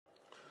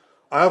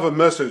I have a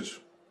message.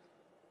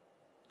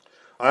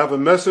 I have a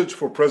message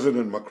for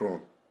President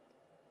Macron.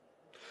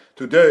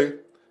 Today,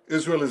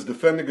 Israel is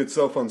defending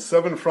itself on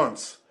 7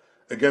 fronts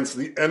against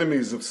the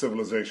enemies of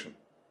civilization.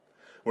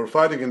 We're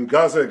fighting in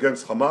Gaza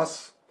against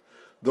Hamas,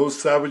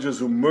 those savages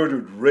who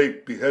murdered,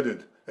 raped,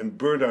 beheaded, and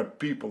burned our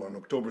people on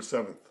October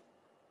 7th.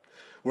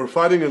 We're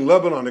fighting in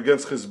Lebanon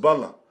against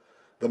Hezbollah,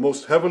 the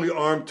most heavily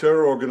armed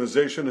terror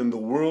organization in the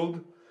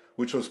world,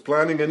 which was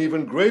planning an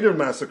even greater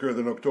massacre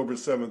than October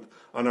 7th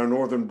on our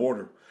northern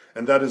border,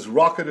 and that has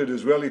rocketed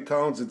Israeli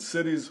towns and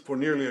cities for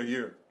nearly a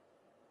year.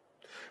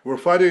 We're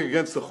fighting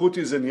against the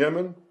Houthis in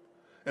Yemen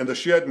and the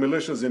Shiite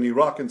militias in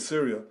Iraq and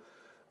Syria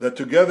that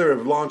together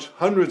have launched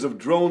hundreds of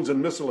drones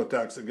and missile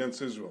attacks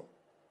against Israel.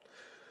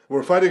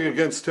 We're fighting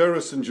against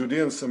terrorists in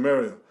Judea and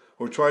Samaria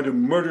who are trying to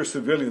murder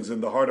civilians in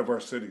the heart of our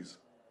cities.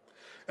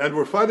 And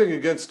we're fighting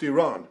against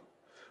Iran,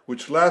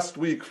 which last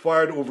week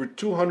fired over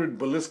 200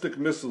 ballistic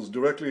missiles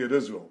directly at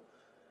Israel,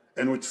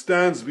 and which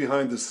stands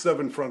behind the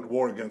 7-front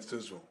war against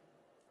Israel.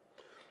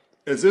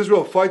 As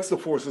Israel fights the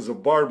forces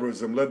of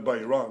barbarism led by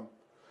Iran,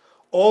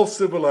 all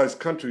civilized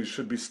countries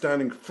should be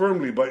standing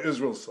firmly by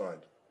Israel's side.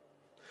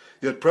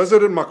 Yet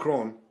President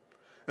Macron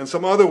and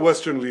some other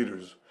Western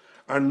leaders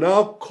are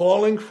now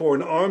calling for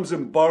an arms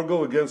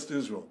embargo against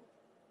Israel.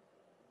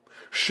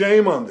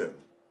 Shame on them.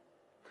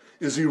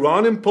 Is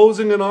Iran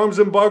imposing an arms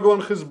embargo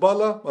on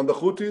Hezbollah, on the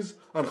Houthis,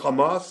 on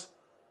Hamas,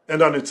 and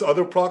on its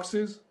other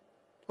proxies?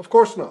 Of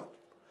course not.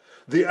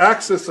 The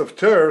axis of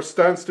terror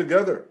stands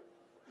together.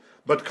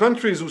 But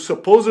countries who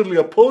supposedly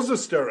oppose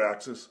this terror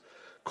axis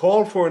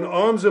call for an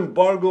arms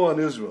embargo on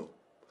Israel.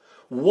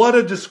 What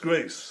a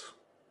disgrace.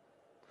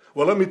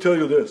 Well, let me tell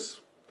you this.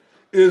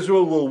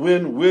 Israel will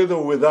win with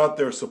or without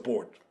their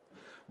support.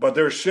 But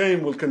their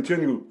shame will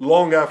continue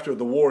long after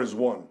the war is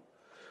won.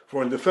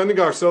 For in defending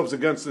ourselves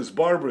against this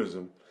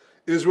barbarism,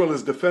 Israel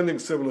is defending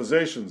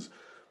civilizations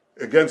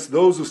against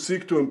those who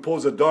seek to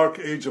impose a dark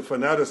age of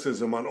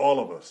fanaticism on all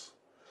of us.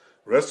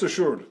 Rest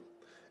assured,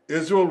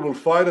 Israel will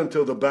fight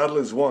until the battle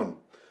is won,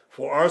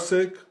 for our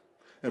sake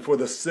and for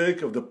the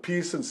sake of the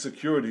peace and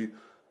security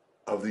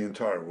of the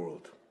entire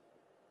world.